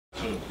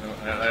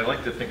I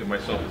like to think of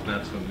myself as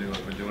not so new.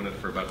 I've been doing it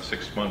for about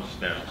 6 months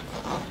now.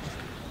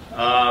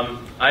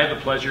 I have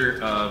the pleasure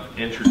of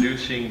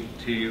introducing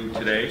to you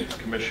today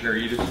Commissioner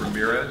Edith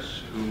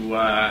Ramirez, who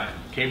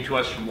came to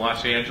us from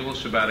Los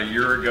Angeles about a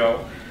year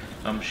ago.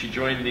 She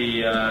joined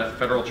the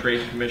Federal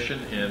Trade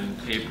Commission in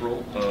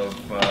April of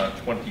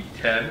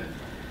 2010.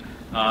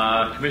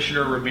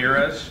 Commissioner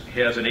Ramirez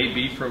has an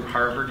AB from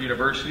Harvard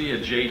University, a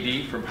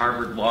JD from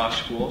Harvard Law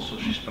School, so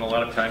she spent a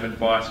lot of time in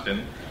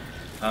Boston.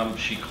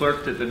 She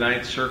clerked at the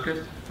Ninth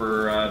Circuit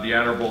for the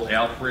Honorable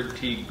Alfred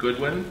T.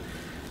 Goodwin,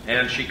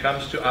 and she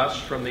comes to us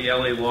from the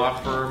LA law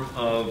firm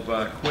of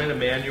Quinn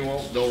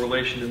Emanuel, no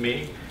relation to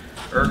me,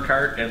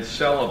 Urquhart and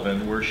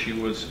Sullivan, where she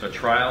was a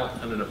trial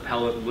and an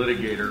appellate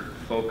litigator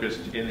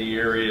focused in the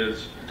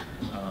areas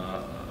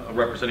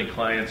representing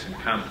clients in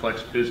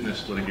complex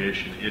business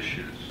litigation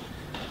issues.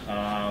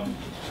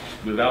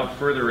 Without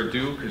further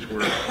ado, because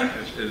we're,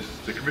 as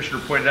the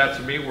commissioner pointed out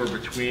to me, we're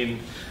between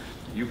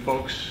you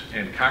folks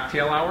and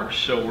cocktail hour,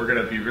 so we're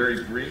going to be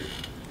very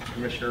brief.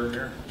 Commissioner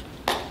Ramirez.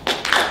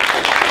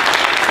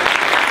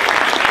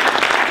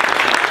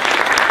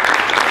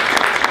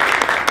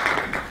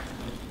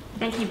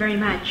 Thank you very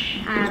much.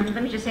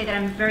 Let me just say that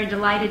I'm very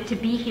delighted to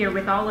be here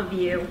with all of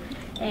you,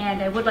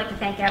 and I would like to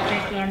thank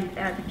APIC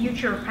and the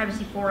Future of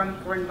Privacy Forum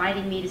for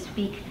inviting me to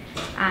speak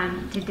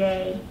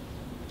today.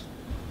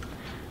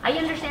 I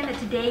understand that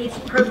today's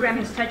program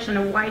has touched on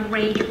a wide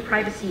range of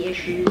privacy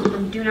issues,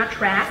 from do not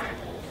track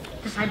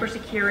to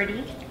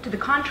cybersecurity to the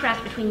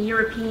contrast between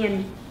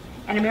European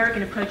and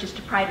American approaches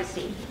to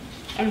privacy.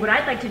 And what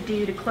I'd like to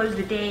do to close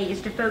the day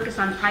is to focus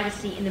on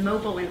privacy in the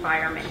mobile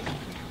environment,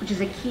 which is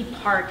a key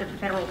part of the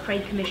Federal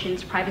Trade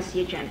Commission's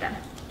privacy agenda.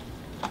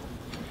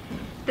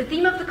 The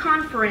theme of the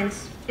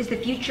conference is "The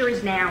Future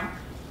is Now,"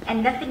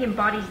 and nothing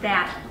embodies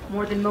that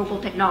more than mobile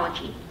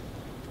technology.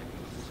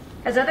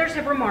 As others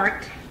have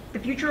remarked, the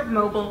future of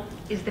mobile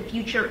is the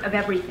future of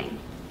everything.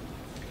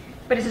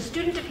 But as a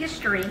student of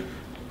history,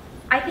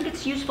 I think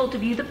it's useful to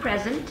view the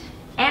present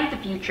and the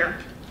future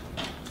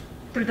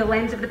through the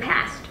lens of the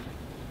past.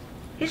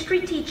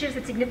 History teaches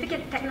that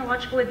significant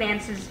technological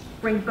advances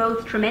bring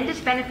both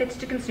tremendous benefits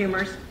to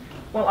consumers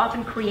while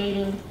often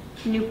creating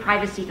new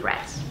privacy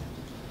threats.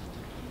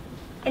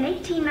 In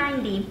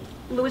 1890,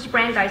 Louis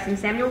Brandeis and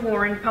Samuel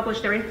Warren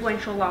published their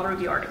influential law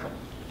review article,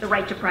 The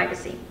Right to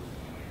Privacy.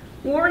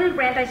 Warren and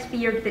Brandeis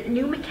feared that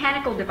new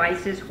mechanical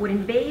devices would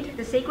invade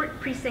the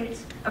sacred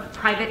precincts of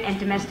private and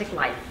domestic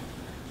life.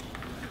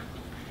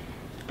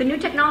 The new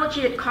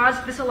technology that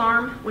caused this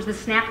alarm was the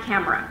snap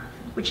camera,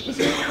 which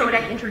Eastman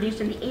Kodak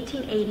introduced in the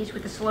 1880s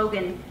with the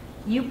slogan,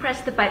 "You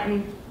press the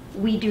button,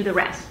 we do the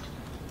rest."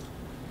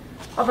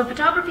 Although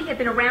photography had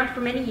been around for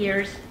many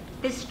years,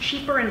 this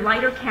cheaper and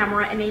lighter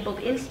camera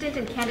enabled instant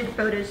and candid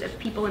photos of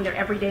people in their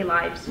everyday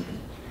lives.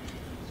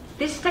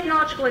 This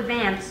technological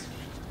advance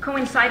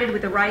coincided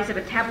with the rise of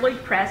a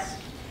tabloid press,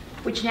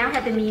 which now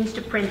had the means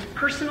to print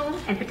personal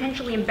and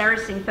potentially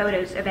embarrassing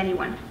photos of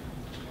anyone.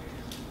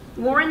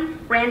 Warren,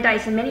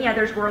 Brandeis, and many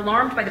others were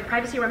alarmed by the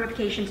privacy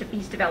ramifications of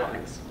these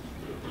developments.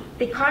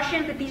 They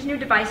cautioned that these new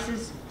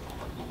devices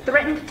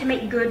threatened to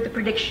make good the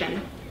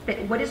prediction that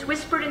what is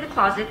whispered in the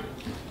closet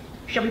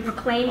shall be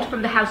proclaimed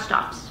from the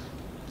housetops.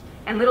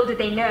 And little did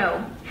they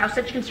know how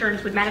such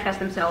concerns would manifest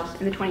themselves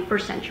in the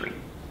 21st century.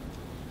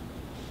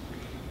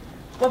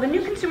 While the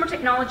new consumer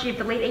technology of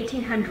the late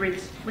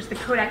 1800s was the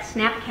Kodak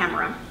snap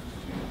camera,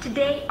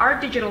 today our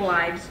digital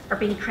lives are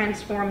being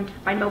transformed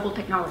by mobile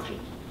technology.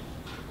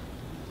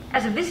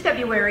 As of this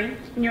February,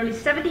 nearly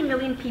 70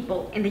 million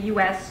people in the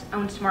US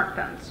own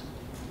smartphones.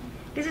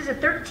 This is a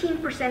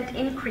 13%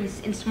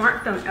 increase in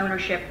smartphone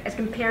ownership as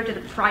compared to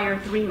the prior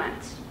 3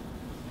 months.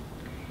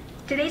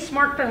 Today's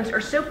smartphones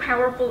are so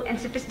powerful and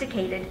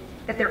sophisticated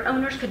that their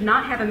owners could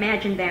not have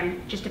imagined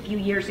them just a few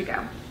years ago.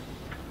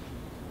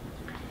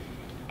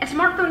 And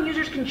smartphone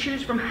users can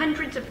choose from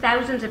hundreds of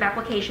thousands of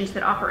applications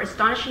that offer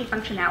astonishing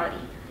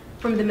functionality,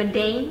 from the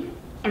mundane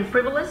and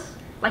frivolous,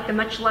 like the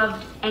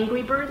much-loved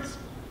Angry Birds,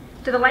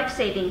 to the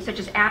life-saving, such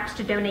as apps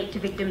to donate to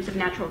victims of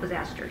natural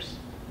disasters.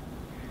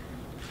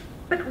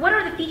 But what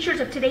are the features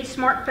of today's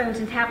smartphones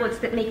and tablets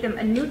that make them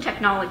a new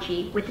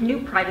technology with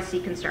new privacy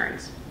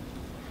concerns?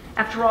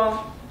 After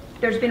all,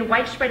 there's been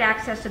widespread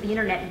access to the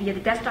internet via the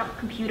desktop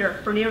computer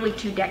for nearly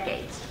 2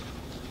 decades.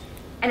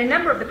 And a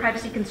number of the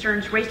privacy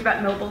concerns raised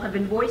about mobile have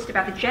been voiced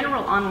about the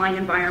general online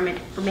environment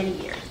for many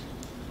years.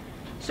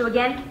 So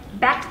again,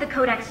 back to the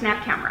Kodak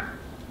snap camera.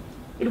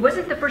 It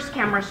wasn't the first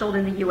camera sold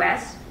in the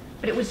US,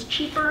 but it was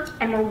cheaper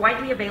and more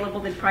widely available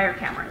than prior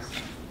cameras.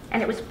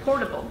 And it was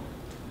portable,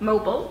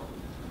 mobile,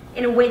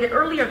 in a way that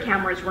earlier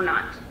cameras were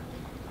not.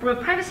 From a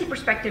privacy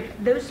perspective,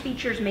 those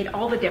features made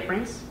all the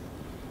difference.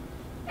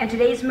 And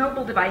today's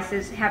mobile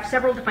devices have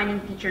several defining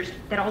features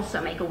that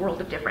also make a world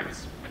of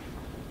difference.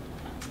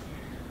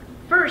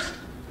 First,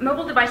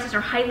 mobile devices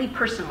are highly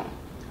personal,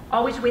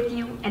 always with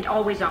you and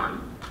always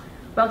on.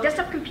 While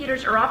desktop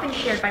computers are often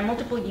shared by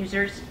multiple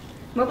users,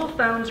 mobile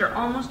phones are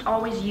almost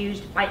always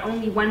used by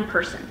only one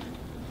person.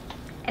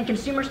 And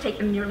consumers take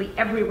them nearly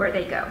everywhere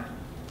they go.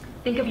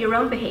 Think of your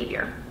own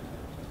behavior.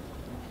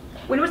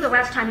 When was the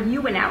last time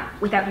you went out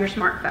without your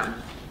smartphone?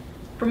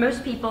 For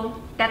most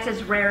people, that's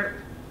as rare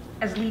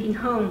as leaving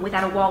home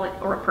without a wallet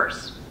or a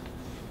purse.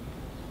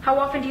 How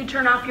often do you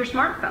turn off your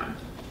smartphone?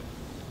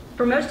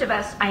 For most of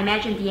us, I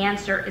imagine the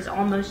answer is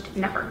almost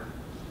never.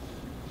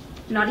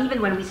 Not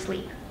even when we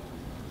sleep.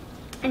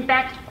 In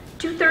fact,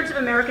 2/3 of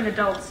American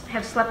adults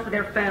have slept with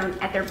their phone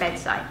at their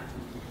bedside.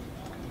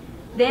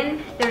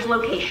 Then there's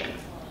location.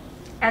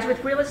 As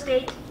with real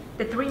estate,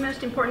 the three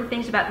most important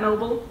things about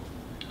mobile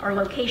are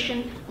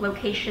location,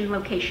 location,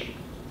 location.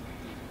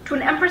 To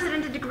an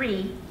unprecedented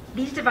degree,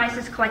 these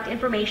devices collect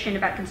information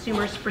about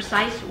consumers'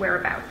 precise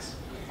whereabouts.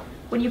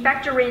 When you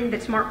factor in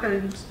that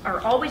smartphones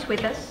are always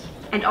with us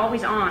and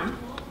always on,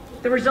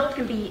 the result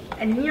can be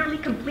a nearly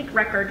complete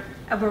record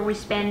of where we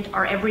spend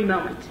our every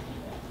moment.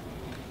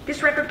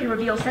 This record can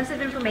reveal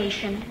sensitive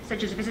information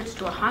such as visits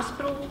to a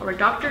hospital or a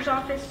doctor's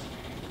office,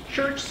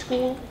 church,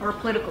 school, or a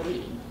political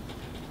meeting.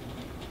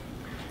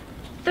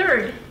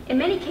 Third, in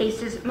many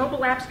cases, mobile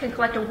apps can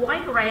collect a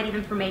wide variety of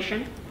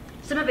information,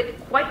 some of it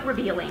quite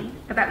revealing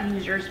about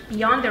users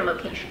beyond their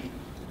location.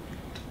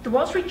 The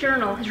Wall Street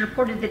Journal has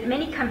reported that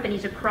many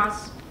companies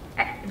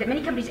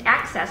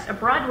access a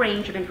broad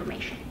range of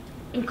information,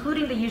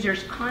 including the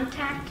user's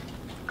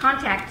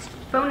contacts,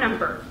 phone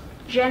number,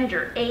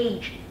 gender,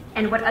 age,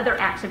 and what other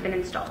apps have been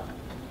installed.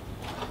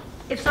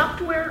 If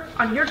software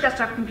on your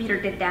desktop computer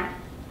did that,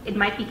 it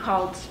might be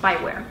called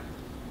spyware.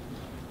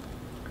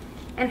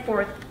 And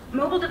fourth,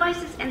 mobile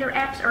devices and their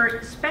apps are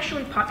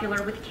especially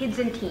popular with kids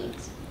and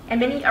teens, and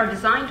many are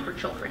designed for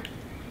children.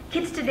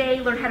 Kids today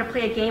learn how to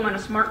play a game on a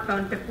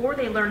smartphone before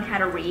they learn how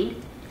to read,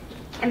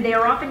 and they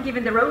are often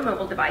given their own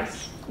mobile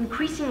device,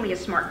 increasingly a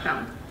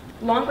smartphone,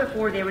 long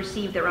before they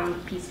receive their own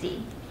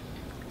PC.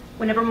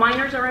 Whenever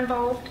minors are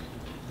involved,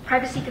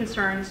 privacy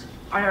concerns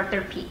are at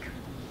their peak.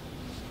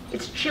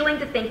 It's chilling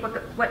to think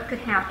what could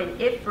happen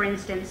if, for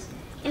instance,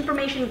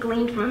 information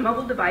gleaned from a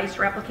mobile device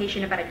or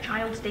application about a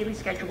child's daily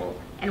schedule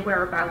and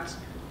whereabouts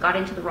got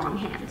into the wrong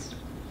hands.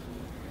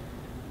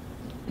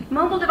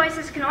 Mobile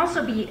devices can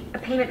also be a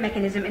payment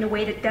mechanism in a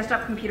way that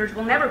desktop computers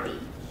will never be,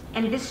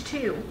 and this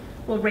too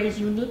will raise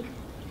unique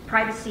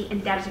privacy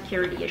and data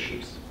security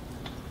issues.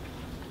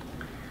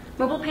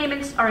 Mobile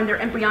payments are in their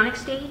embryonic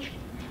stage,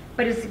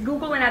 but as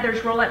Google and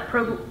others roll out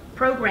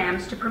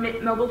programs to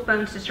permit mobile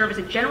phones to serve as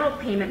a general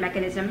payment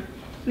mechanism,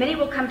 many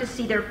will come to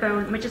see their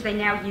phone much as they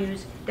now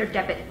use their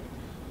debit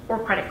or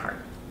credit card.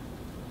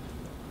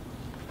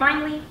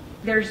 Finally,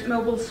 there's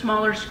mobile's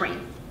smaller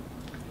screen.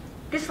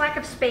 This lack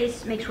of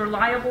space makes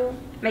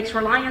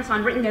reliance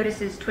on written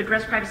notices to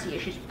address privacy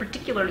issues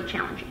particularly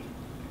challenging.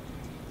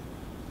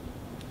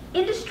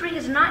 Industry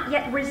has not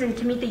yet risen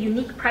to meet the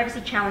unique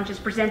privacy challenges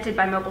presented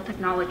by mobile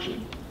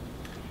technology.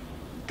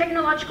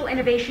 Technological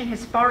innovation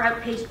has far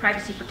outpaced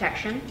privacy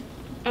protection,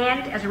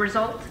 and as a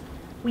result,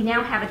 we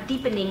now have a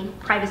deepening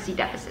privacy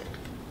deficit.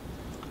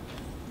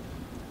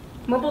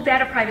 Mobile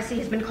data privacy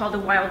has been called the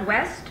Wild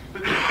West,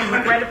 and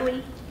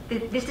regrettably,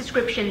 this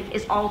description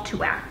is all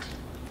too apt.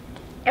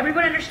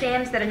 Everyone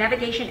understands that a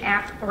navigation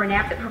app or an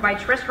app that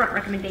provides restaurant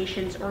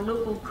recommendations or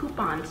local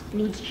coupons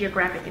needs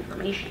geographic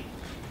information.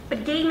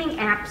 But gaming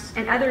apps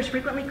and others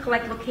frequently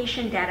collect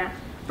location data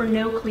for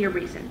no clear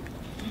reason.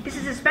 This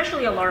is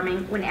especially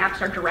alarming when apps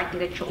are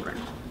directed at children.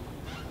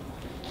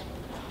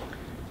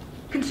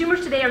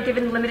 Consumers today are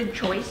given limited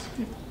choice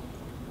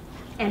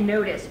and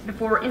notice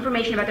before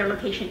information about their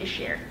location is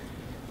shared.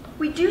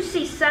 We do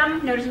see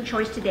some notice and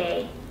choice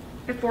today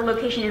before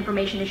location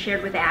information is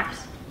shared with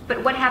apps,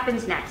 but what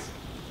happens next?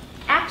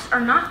 Apps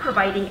are not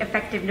providing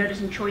effective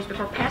notice and choice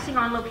before passing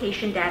on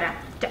location data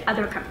to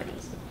other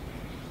companies.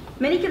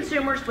 Many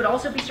consumers would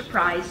also be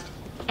surprised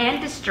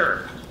and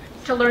disturbed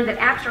to learn that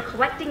apps are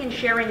collecting and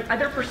sharing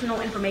other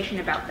personal information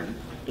about them,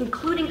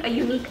 including a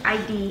unique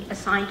ID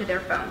assigned to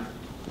their phone.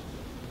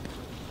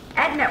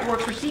 Ad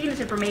networks receiving this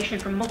information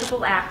from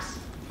multiple apps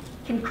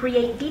can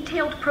create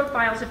detailed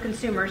profiles of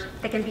consumers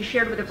that can be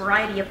shared with a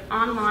variety of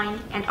online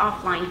and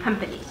offline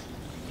companies,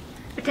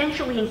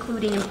 potentially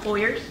including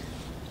employers,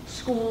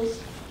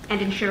 schools,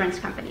 and insurance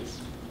companies.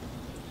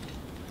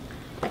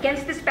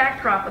 Against this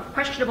backdrop of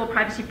questionable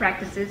privacy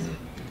practices,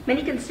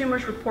 many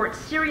consumers report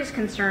serious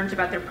concerns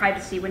about their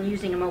privacy when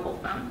using a mobile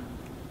phone.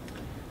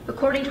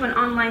 According to an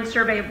online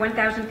survey of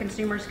 1,000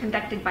 consumers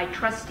conducted by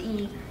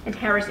Trustee and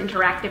Harris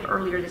Interactive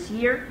earlier this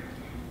year,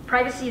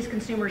 privacy is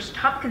consumers'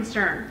 top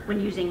concern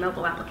when using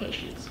mobile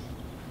applications.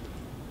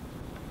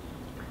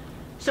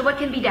 So what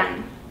can be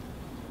done?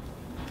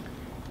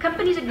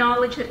 Companies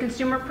acknowledge that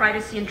consumer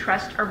privacy and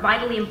trust are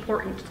vitally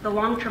important to the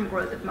long-term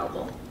growth of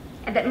mobile,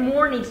 and that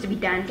more needs to be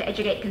done to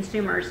educate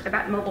consumers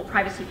about mobile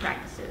privacy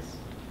practices.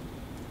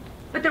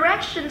 But their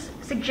actions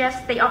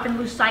suggest they often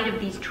lose sight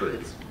of these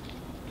truths,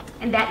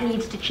 and that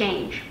needs to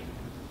change.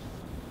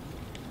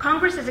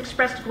 Congress has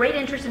expressed great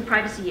interest in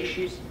privacy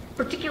issues,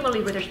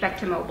 particularly with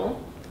respect to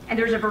mobile, and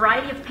there's a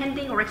variety of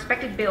pending or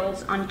expected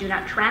bills on do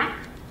not track,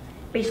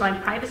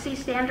 baseline privacy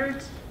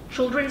standards,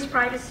 children's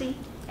privacy,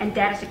 and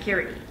data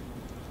security.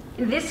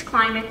 In this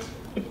climate,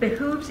 it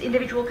behooves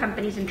individual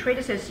companies and trade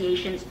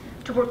associations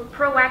to work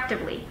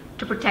proactively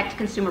to protect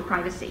consumer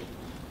privacy.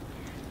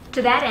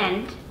 To that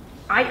end,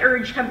 I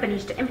urge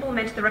companies to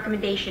implement the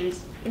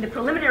recommendations in the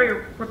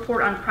preliminary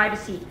report on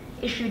privacy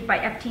issued by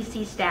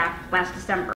FTC staff last December.